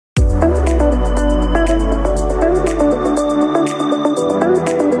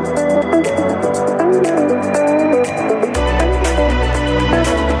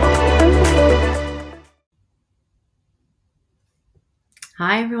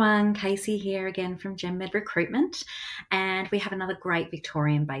everyone, Casey here again from GenMed Recruitment, and we have another great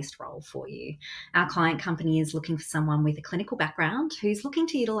Victorian-based role for you. Our client company is looking for someone with a clinical background who's looking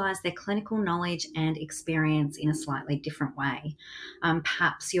to utilise their clinical knowledge and experience in a slightly different way.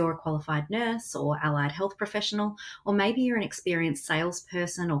 Perhaps you're a qualified nurse or allied health professional, or maybe you're an experienced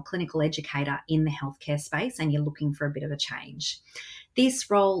salesperson or clinical educator in the healthcare space and you're looking for a bit of a change.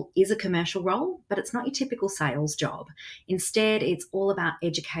 This role is a commercial role, but it's not your typical sales job. Instead, it's all about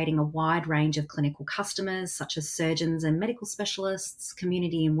educating a wide range of clinical customers, such as surgeons and medical specialists,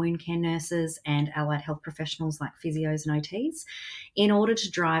 community and wound care nurses, and allied health professionals like physios and OTs, in order to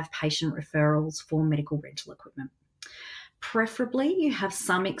drive patient referrals for medical rental equipment. Preferably, you have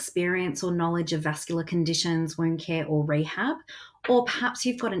some experience or knowledge of vascular conditions, wound care, or rehab, or perhaps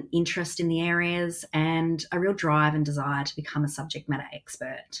you've got an interest in the areas and a real drive and desire to become a subject matter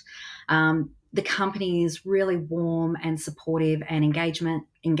expert. The company is really warm and supportive and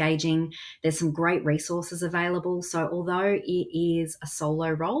engaging. There's some great resources available. So although it is a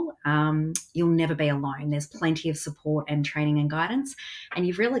solo role, you'll never be alone. There's plenty of support and training and guidance, and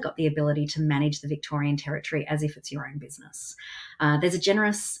you've really got the ability to manage the Victorian territory as if it's your own business. There's a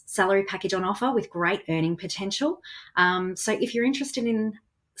generous salary package on offer with great earning potential. So if you're interested in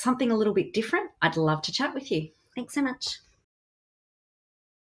something a little bit different, I'd love to chat with you. Thanks so much.